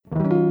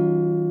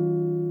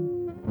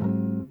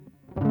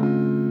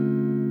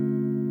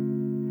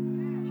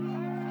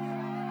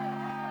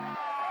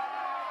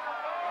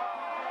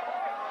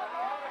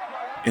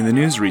In the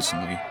news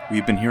recently,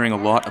 we've been hearing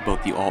a lot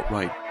about the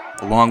alt-right,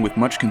 along with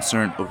much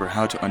concern over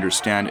how to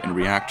understand and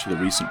react to the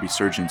recent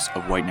resurgence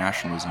of white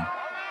nationalism.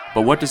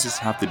 But what does this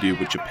have to do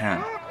with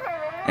Japan?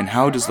 And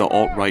how does the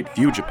alt-right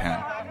view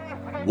Japan?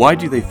 Why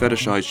do they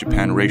fetishize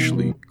Japan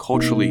racially,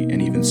 culturally, and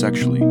even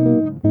sexually?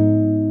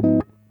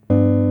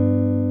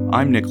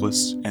 I'm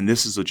Nicholas, and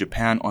this is a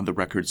Japan on the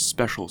Record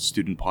special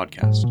student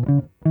podcast.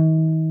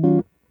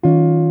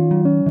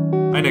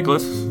 Hi,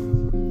 Nicholas.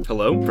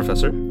 Hello,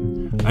 Professor.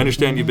 I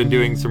understand you've been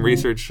doing some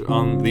research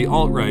on the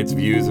alt-right's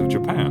views of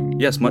Japan.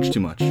 Yes, much too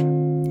much.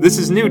 This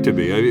is new to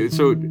me.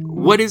 So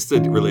what is the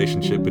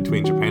relationship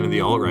between Japan and the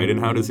alt-right, and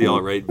how does the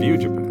alt-right view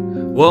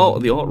Japan? Well,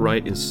 the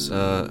alt-right is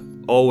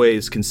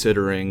always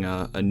considering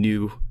a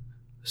new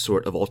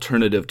sort of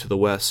alternative to the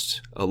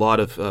West. A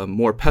lot of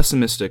more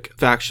pessimistic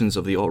factions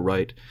of the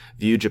alt-right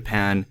view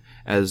Japan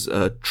as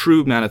a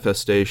true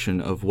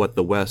manifestation of what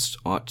the West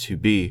ought to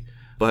be.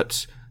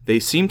 But they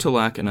seem to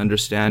lack an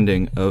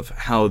understanding of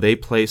how they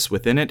place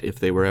within it if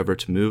they were ever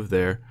to move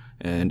there,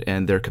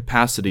 and their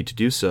capacity to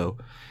do so.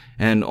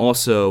 And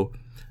also,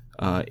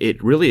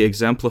 it really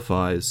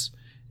exemplifies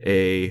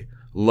a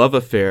love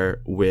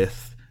affair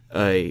with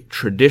a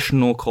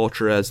traditional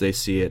culture as they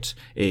see it,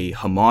 a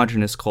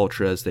homogenous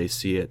culture as they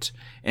see it,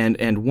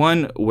 and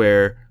one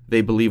where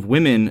they believe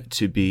women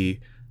to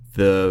be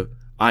the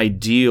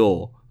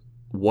ideal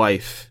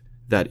wife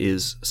that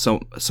is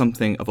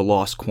something of a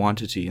lost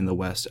quantity in the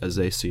West as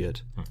they see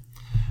it.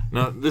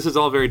 Now, this is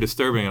all very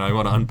disturbing, and I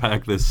want to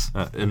unpack this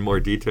in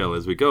more detail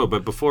as we go.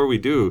 But before we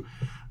do,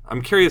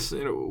 I'm curious,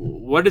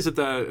 what is it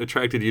that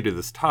attracted you to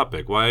this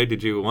topic? Why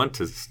did you want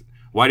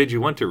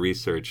to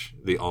research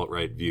the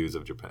alt-right views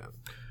of Japan?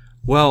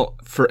 Well,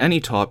 for any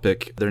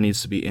topic, there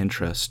needs to be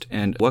interest.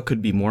 And what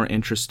could be more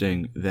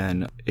interesting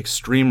than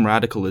extreme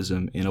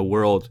radicalism in a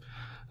world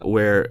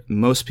where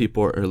most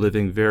people are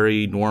living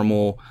very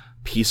normal,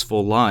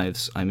 peaceful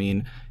lives? I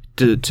mean,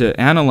 to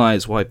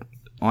analyze why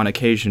on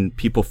occasion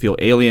people feel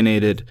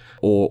alienated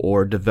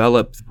or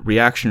develop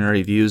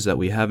reactionary views that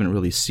we haven't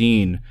really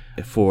seen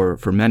for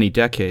many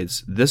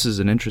decades, this is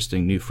an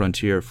interesting new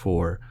frontier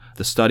for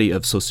the study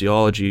of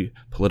sociology,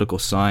 political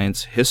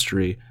science,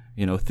 history.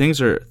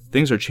 Things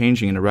are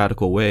changing in a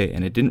radical way,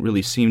 and it didn't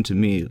really seem to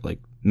me like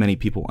many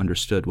people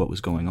understood what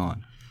was going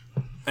on.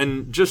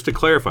 And just to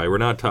clarify, we're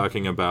not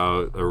talking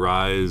about a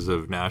rise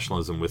of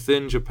nationalism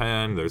within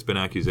Japan. There's been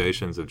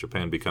accusations of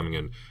Japan becoming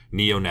a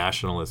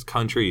neo-nationalist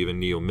country, even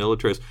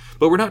neo-militarist.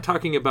 But we're not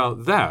talking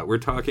about that. We're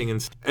talking,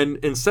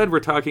 instead we're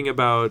talking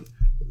about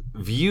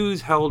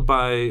views held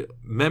by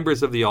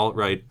members of the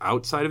alt-right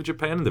outside of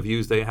Japan and the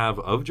views they have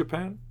of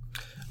Japan?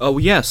 Oh,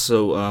 yes.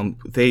 So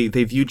they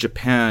view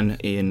Japan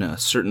in a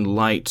certain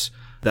light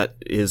that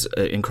is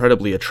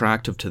incredibly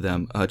attractive to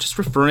them. Just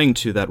referring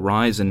to that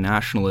rise in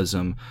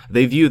nationalism,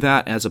 they view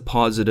that as a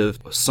positive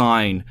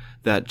sign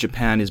that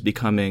Japan is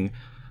becoming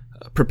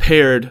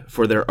prepared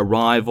for their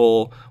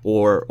arrival,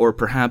 or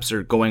perhaps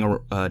are going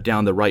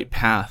down the right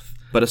path.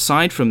 But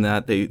aside from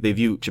that, they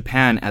view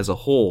Japan as a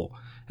whole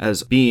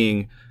as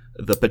being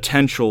the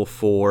potential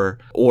for,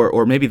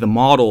 or maybe the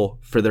model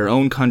for their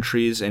own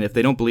countries. And if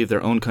they don't believe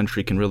their own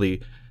country can really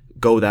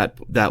go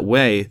that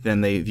way,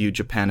 then they view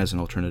Japan as an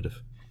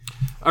alternative.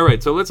 All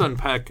right, so let's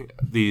unpack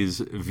these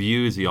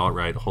views the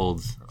alt-right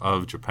holds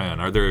of Japan.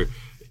 Are there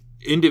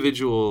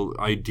individual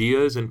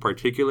ideas in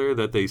particular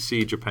that they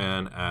see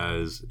Japan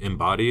as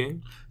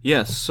embodying?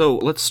 Yes, so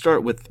let's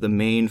start with the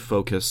main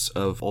focus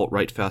of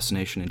alt-right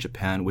fascination in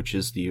Japan, which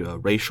is the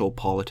racial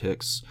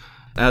politics.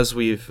 As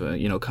we've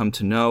come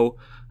to know,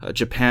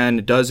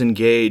 Japan does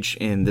engage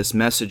in this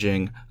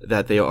messaging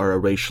that they are a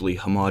racially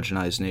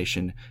homogenized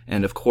nation,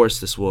 and of course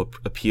this will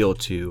appeal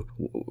to,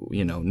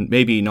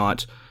 maybe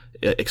not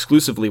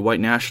exclusively white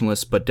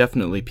nationalists, but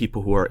definitely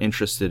people who are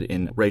interested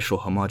in racial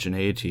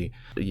homogeneity.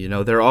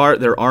 There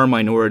are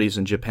minorities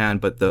in Japan,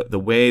 but the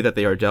way that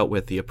they are dealt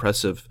with, the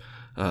oppressive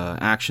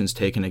actions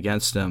taken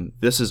against them,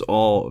 this is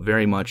all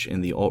very much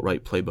in the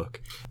alt-right playbook.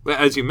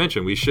 As you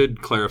mentioned, we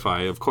should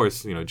clarify, of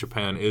course,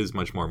 Japan is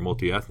much more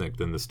multi-ethnic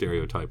than the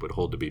stereotype would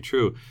hold to be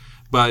true.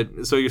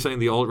 But so you're saying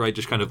the alt-right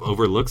just kind of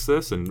overlooks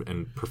this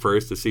and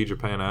prefers to see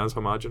Japan as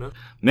homogenous?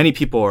 Many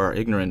people are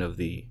ignorant of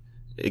the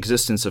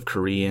existence of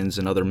Koreans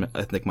and other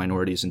ethnic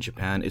minorities in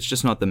Japan. It's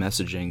just not the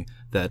messaging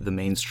that the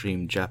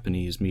mainstream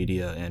Japanese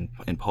media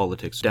and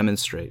politics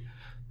demonstrate.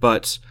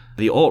 But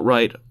the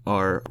alt-right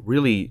are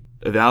really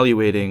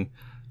evaluating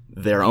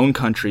their own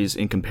countries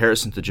in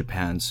comparison to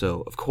Japan.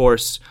 So, of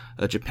course,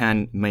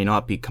 Japan may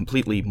not be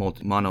completely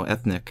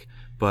mono-ethnic,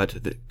 but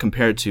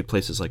compared to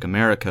places like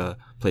America,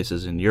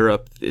 places in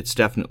Europe, it's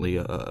definitely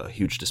a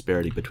huge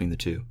disparity between the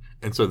two.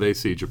 And so they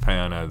see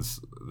Japan as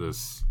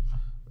this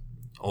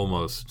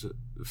almost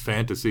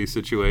fantasy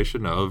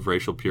situation of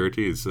racial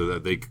purity so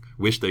that they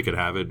wish they could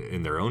have it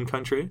in their own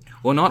country?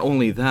 Well, not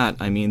only that,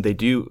 I mean, they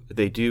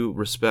do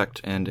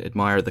respect and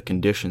admire the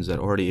conditions that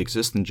already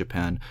exist in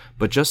Japan,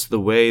 but just the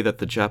way that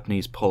the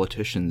Japanese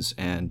politicians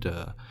and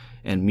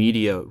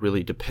media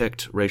really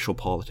depict racial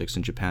politics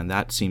in Japan,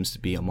 that seems to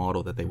be a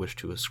model that they wish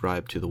to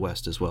ascribe to the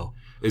West as well.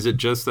 Is it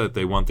just that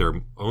they want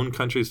their own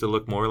countries to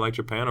look more like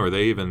Japan, or are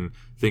they even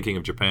thinking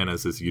of Japan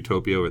as this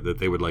utopia that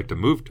they would like to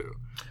move to?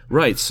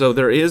 Right, so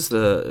there is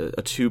a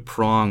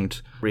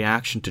two-pronged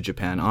reaction to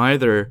Japan.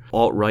 Either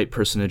alt-right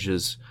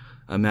personages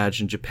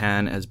imagine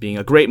Japan as being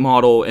a great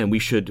model, and we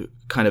should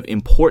kind of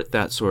import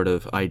that sort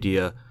of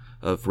idea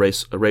of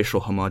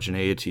racial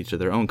homogeneity to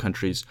their own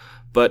countries.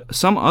 But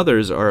some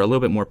others are a little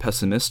bit more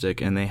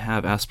pessimistic, and they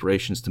have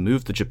aspirations to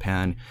move to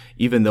Japan,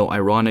 even though,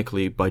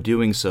 ironically, by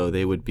doing so,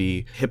 they would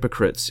be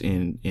hypocrites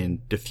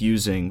in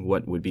diffusing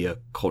what would be a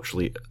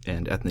culturally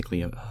and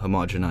ethnically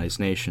homogenized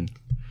nation.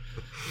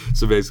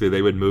 So basically,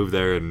 they would move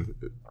there, and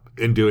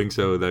in doing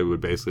so, they would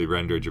basically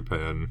render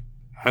Japan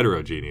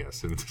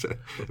heterogeneous, and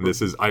this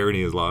is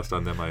irony is lost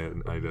on them,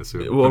 I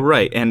assume. Well,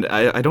 right, and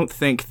I don't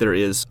think there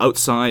is,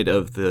 outside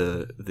of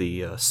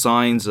the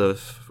signs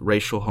of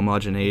racial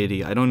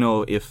homogeneity, I don't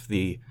know if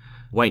the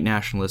white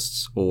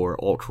nationalists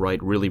or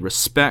alt-right really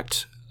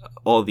respect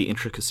all the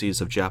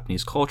intricacies of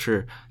Japanese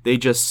culture. They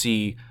just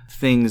see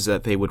things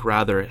that they would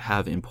rather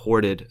have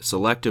imported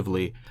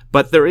selectively.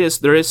 But there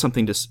is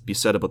something to be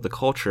said about the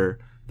culture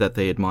that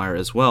they admire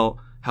as well.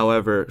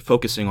 However,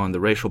 focusing on the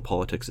racial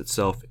politics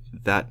itself,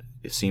 that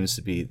it seems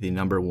to be the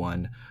number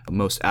one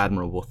most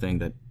admirable thing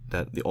that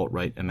the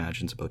alt-right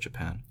imagines about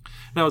Japan.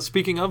 Now,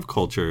 speaking of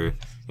culture,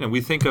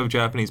 we think of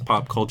Japanese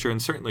pop culture, and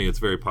certainly it's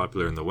very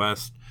popular in the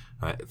West.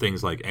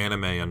 Things like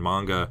anime and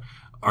manga.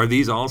 Are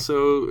these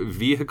also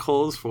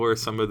vehicles for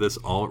some of this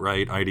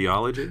alt-right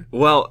ideology?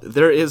 Well,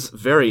 there is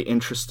very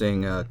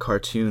interesting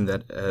cartoon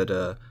that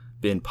had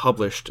been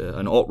published,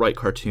 an alt-right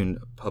cartoon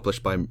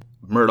published by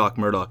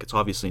Murdoch. It's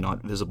obviously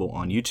not visible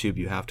on YouTube.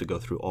 You have to go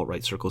through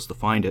alt-right circles to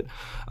find it.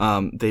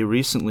 They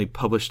recently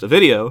published a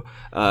video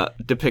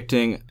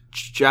depicting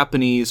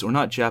Japanese, or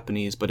not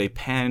Japanese, but a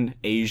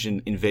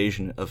pan-Asian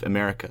invasion of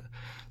America.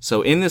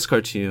 So in this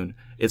cartoon,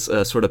 it's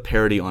a sort of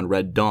parody on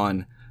Red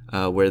Dawn,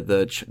 where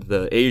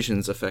the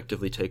Asians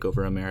effectively take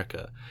over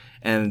America.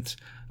 And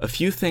a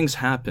few things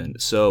happen.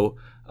 So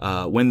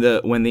when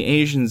the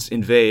Asians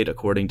invade,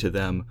 according to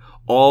them,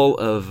 all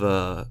of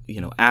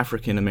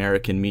African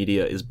American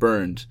media is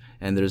burned,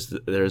 and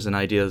there's an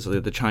idea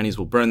that the Chinese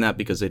will burn that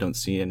because they don't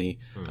see any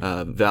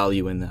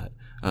value in that.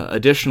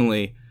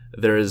 Additionally,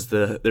 there's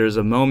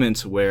a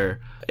moment where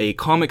a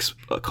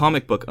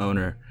comic book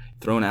owner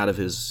thrown out of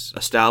his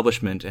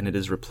establishment, and it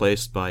is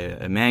replaced by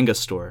a manga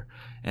store.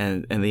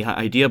 And the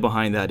idea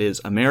behind that is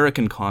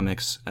American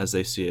comics, as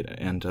they see it,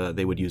 and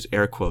they would use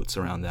air quotes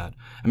around that.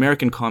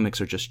 American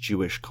comics are just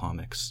Jewish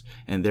comics,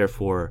 and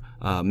therefore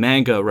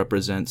manga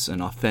represents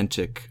an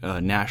authentic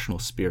national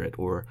spirit,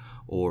 or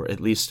at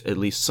least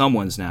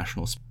someone's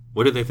national spirit.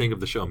 What do they think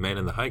of the show Man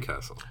in the High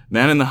Castle?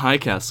 Man in the High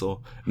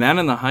Castle,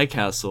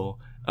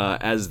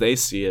 as they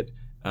see it,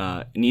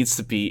 needs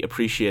to be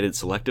appreciated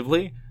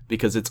selectively,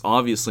 because it's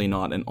obviously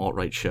not an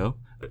alt-right show.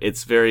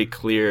 It's very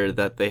clear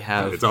that they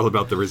have. It's all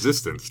about the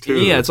resistance too.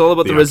 Yeah, it's all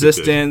about the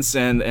resistance,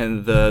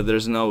 and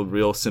there's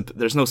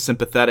no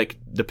sympathetic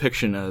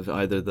depiction of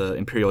either the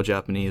Imperial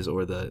Japanese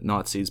or the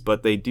Nazis,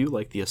 but they do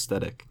like the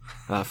aesthetic,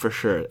 for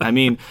sure. I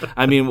mean,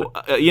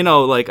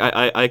 like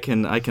I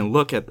can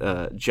look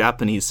at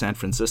Japanese San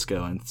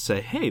Francisco and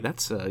say, hey,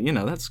 that's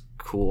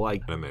cool.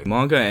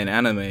 Manga and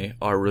anime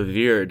are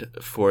revered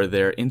for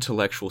their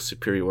intellectual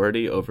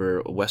superiority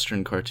over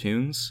Western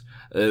cartoons.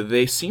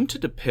 They seem to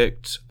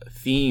depict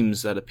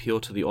themes that appeal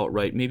to the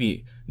alt-right,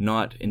 maybe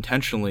not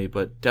intentionally,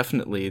 but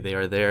definitely they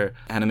are there.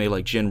 Anime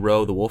like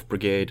Jin-Ro, The Wolf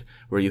Brigade,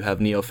 where you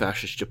have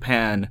neo-fascist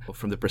Japan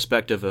from the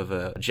perspective of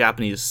a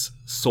Japanese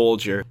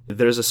soldier.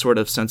 There's a sort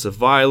of sense of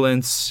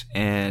violence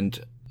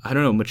and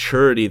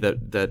maturity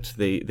that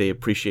they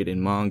appreciate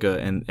in manga,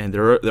 and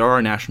there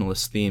are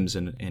nationalist themes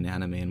in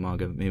anime and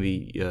manga.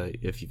 Maybe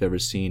if you've ever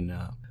seen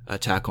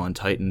Attack on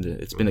Titan,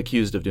 it's been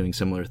accused of doing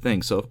similar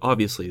things. So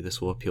obviously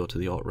this will appeal to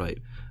the alt-right.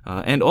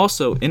 And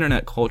also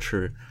internet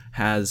culture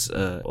has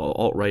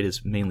alt-right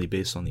is mainly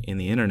based in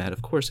the internet.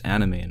 Of course,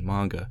 anime and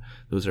manga,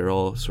 those are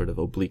all sort of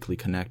obliquely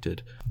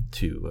connected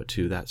to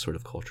that sort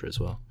of culture as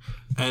well.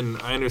 And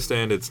I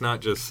understand it's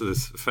not just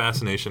this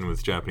fascination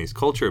with Japanese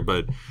culture,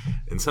 but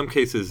in some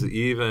cases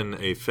even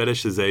a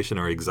fetishization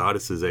or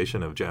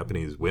exoticization of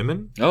Japanese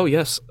women. Oh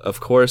yes, of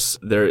course.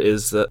 There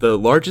is the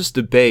largest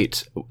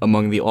debate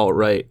among the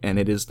alt-right, and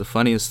it is the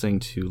funniest thing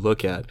to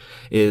look at,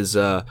 is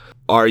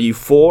are you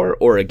for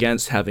or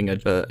against having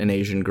an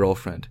Asian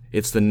girlfriend?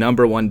 It's the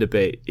number one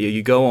debate.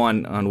 You go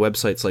on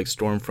websites like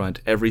Stormfront,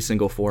 every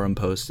single forum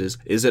post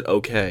is it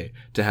okay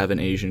to have an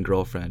Asian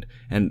girlfriend?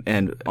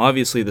 And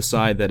obviously the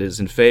side that is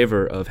in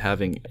favor of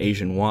having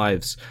Asian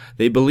wives,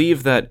 they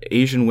believe that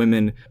Asian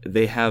women,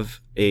 they have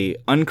a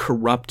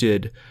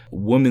uncorrupted,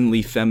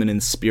 womanly, feminine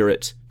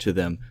spirit to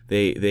them.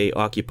 They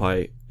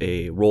occupy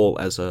a role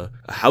as a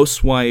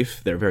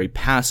housewife. They're very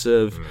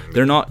passive.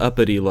 They're not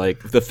uppity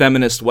like the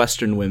feminist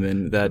Western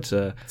women that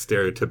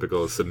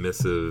stereotypical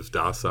submissive,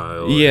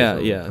 docile.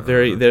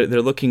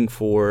 They're looking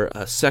for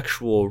a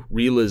sexual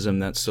realism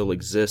that still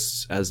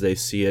exists as they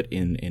see it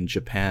in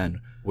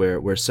Japan,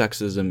 where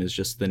sexism is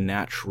just the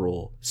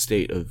natural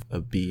state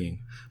of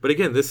being. But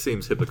again, this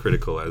seems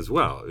hypocritical as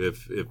well.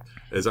 If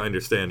as I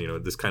understand,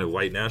 this kind of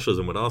white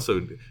nationalism would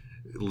also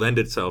lend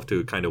itself to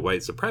a kind of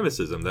white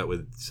supremacism that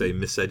would say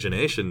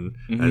miscegenation,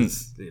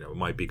 as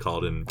might be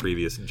called in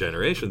previous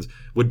generations,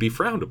 would be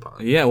frowned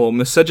upon. Yeah, well,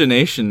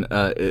 miscegenation,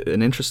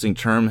 an interesting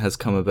term has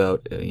come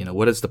about.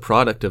 What is the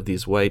product of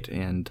these white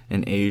and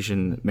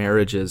Asian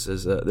marriages?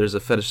 There's a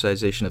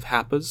fetishization of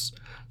happas.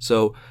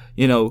 So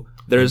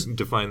there's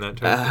define that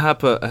term. A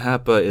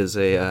happa is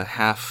a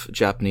half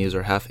Japanese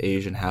or half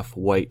Asian, half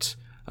white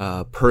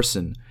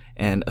person.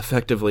 And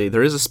effectively,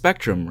 there is a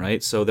spectrum,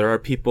 right? So there are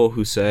people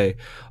who say,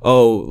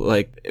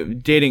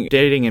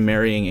 dating and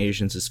marrying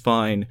Asians is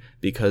fine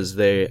because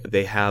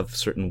they have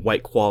certain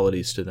white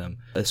qualities to them,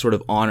 a sort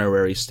of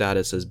honorary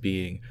status as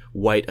being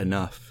white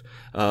enough.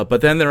 But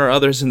then there are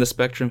others in the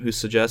spectrum who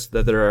suggest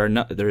that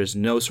there is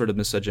no sort of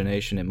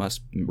miscegenation. It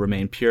must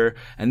remain pure.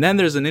 And then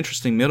there's an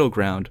interesting middle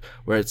ground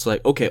where it's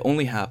like, okay,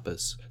 only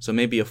happas. So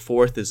maybe a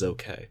fourth is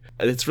okay.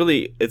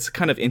 It's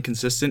kind of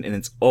inconsistent, and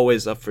it's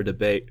always up for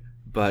debate.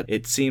 But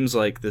it seems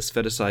like this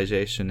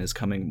fetishization is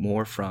coming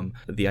more from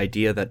the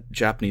idea that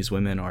Japanese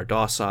women are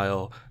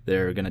docile,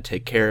 they're going to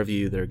take care of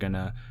you, they're going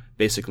to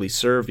basically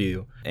serve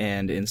you,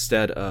 and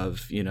instead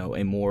of,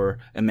 a more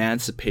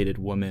emancipated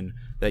woman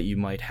that you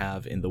might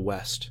have in the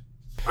West.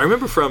 I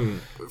remember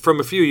from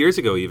a few years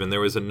ago even,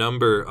 there was a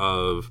number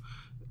of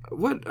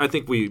what I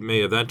think we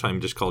may at that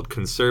time just called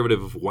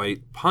conservative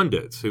white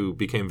pundits who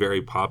became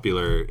very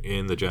popular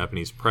in the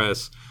Japanese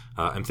press.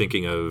 I'm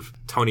thinking of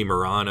Tony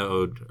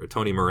Morano,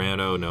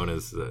 known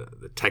as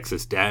the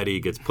Texas Daddy,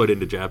 gets put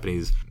into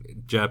Japanese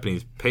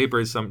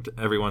papers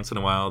every once in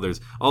a while. There's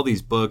all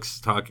these books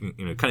talking,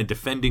 kind of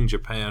defending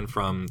Japan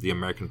from the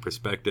American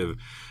perspective,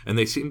 and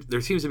there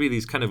seems to be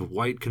these kind of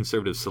white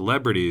conservative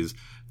celebrities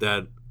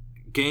that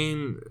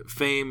gain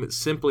fame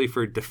simply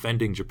for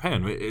defending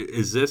Japan.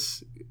 Is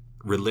this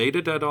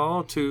related at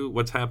all to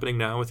what's happening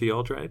now with the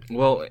alt-right?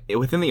 Well,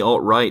 within the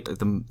alt-right,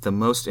 the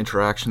most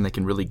interaction they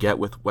can really get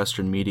with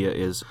Western media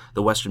is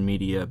the Western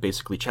media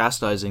basically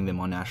chastising them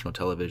on national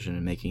television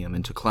and making them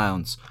into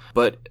clowns.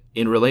 But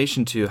in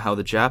relation to how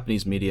the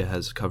Japanese media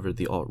has covered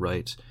the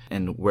alt-right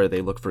and where they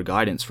look for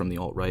guidance from the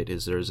alt-right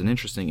there's an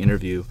interesting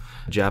interview.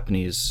 A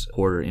Japanese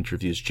reporter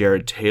interviews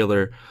Jared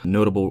Taylor,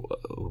 notable,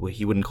 what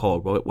he wouldn't call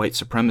a white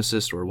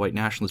supremacist or a white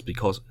nationalist, but he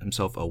calls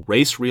himself a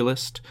race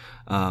realist,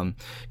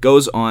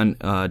 goes on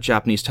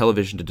Japanese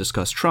television to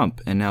discuss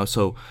Trump. And now,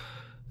 so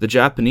the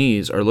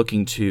Japanese are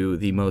looking to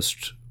the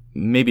most,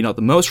 maybe not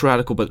the most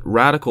radical, but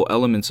radical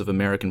elements of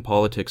American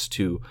politics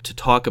to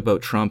talk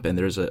about Trump. And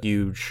there's a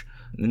huge,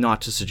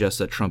 not to suggest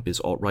that Trump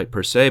is alt-right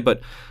per se,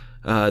 but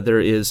there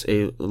is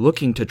a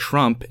looking to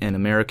Trump and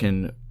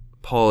American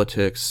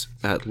politics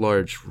at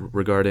large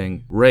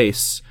regarding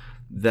race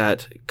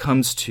that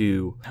comes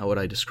to, how would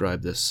I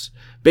describe this?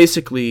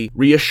 Basically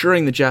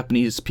reassuring the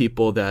Japanese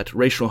people that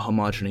racial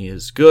homogeny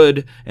is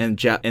good, and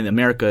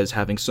America is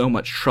having so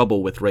much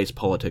trouble with race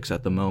politics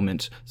at the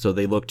moment, so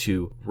they look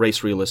to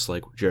race realists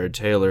like Jared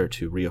Taylor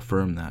to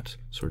reaffirm that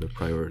sort of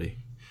priority.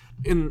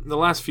 In the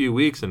last few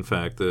weeks, in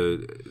fact,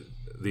 the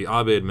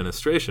Abe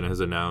administration has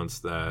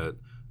announced that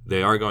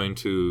they are going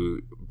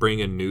to bring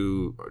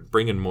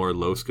in more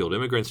low-skilled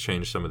immigrants,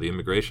 change some of the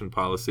immigration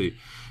policy.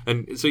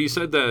 And so you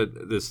said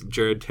that this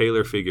Jared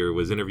Taylor figure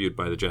was interviewed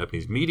by the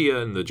Japanese media,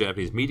 and the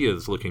Japanese media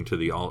is looking to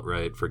the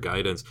alt-right for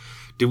guidance.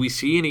 Do we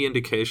see any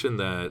indication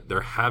that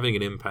they're having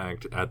an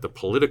impact at the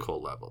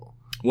political level?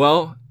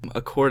 Well,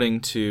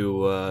 according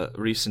to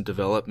recent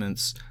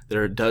developments,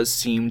 there does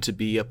seem to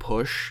be a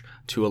push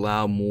to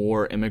allow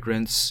more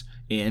immigrants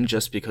in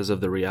just because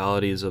of the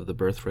realities of the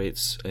birth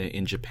rates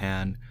in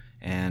Japan,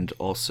 and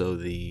also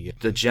the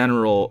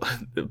general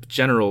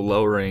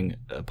lowering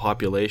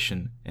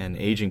population and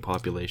aging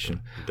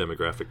population,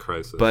 demographic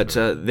crisis. But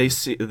they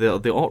see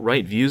the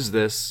alt-right views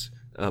this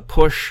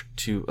push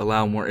to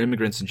allow more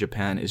immigrants in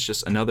Japan is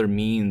just another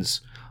means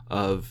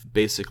of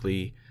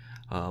basically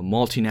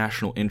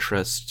multinational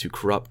interests to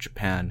corrupt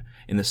Japan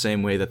in the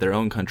same way that their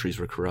own countries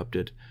were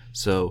corrupted.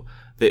 So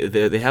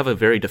they have a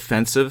very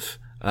defensive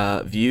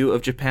view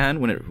of Japan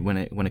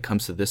when it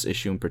comes to this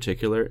issue in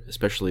particular,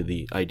 especially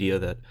the idea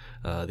that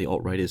the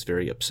alt-right is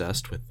very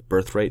obsessed with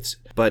birth rates.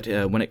 But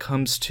when it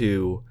comes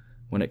to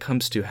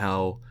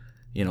how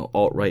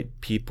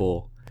alt-right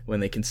people, when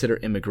they consider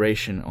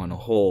immigration on a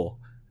whole,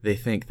 they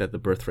think that the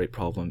birth rate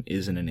problem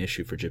isn't an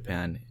issue for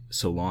Japan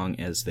so long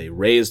as they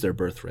raise their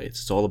birth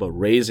rates. It's all about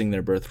raising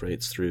their birth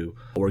rates through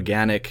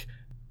organic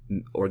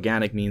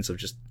means of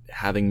just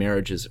having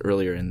marriages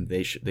earlier, and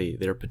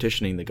they're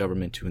petitioning the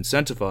government to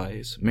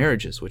incentivize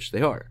marriages, which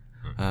they are.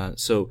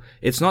 So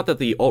it's not that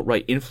the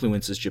alt-right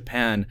influences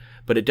Japan,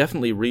 but it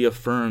definitely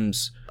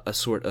reaffirms a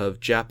sort of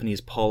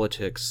Japanese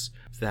politics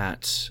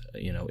that,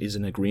 is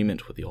in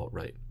agreement with the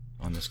alt-right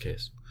on this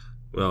case.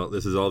 Well,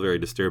 this is all very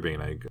disturbing,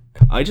 and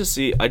I just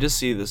see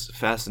this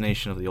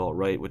fascination of the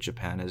alt-right with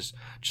Japan as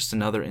just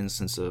another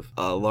instance of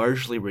a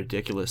largely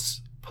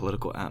ridiculous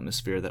political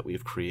atmosphere that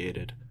we've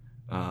created,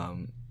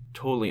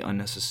 totally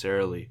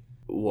unnecessarily.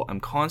 I'm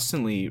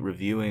constantly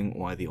reviewing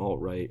why the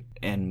alt-right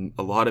and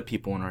a lot of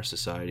people in our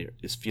society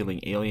is feeling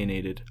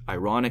alienated,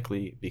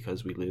 ironically,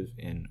 because we live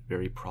in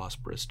very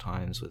prosperous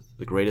times with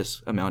the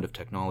greatest amount of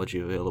technology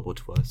available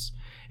to us.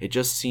 It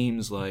just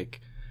seems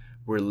like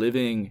we're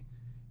living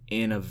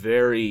in a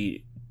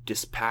very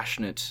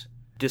dispassionate,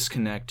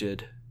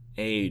 disconnected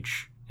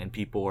age, and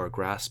people are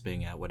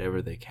grasping at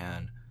whatever they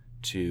can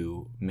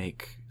to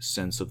make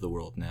sense of the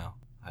world now.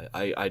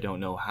 I don't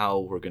know how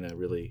we're going to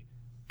really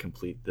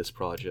complete this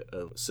project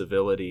of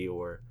civility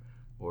or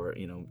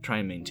try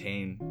and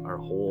maintain our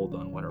hold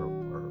on what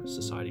our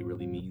society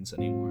really means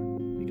anymore,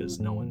 because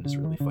no one is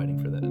really fighting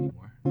for that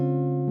anymore.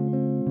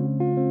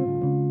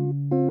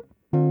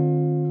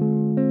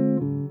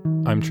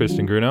 I'm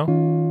Tristan Grunow,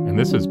 and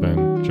this has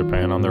been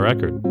Japan on the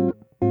Record,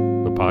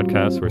 the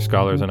podcast where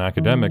scholars and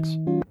academics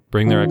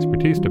bring their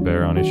expertise to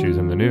bear on issues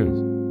in the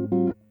news.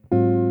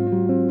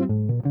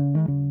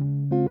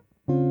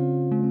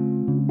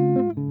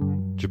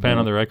 Japan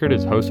on the Record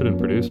is hosted and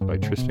produced by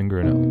Tristan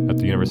Grunow at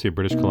the University of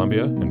British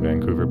Columbia in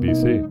Vancouver,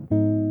 BC.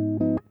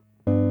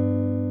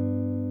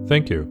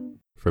 Thank you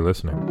for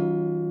listening.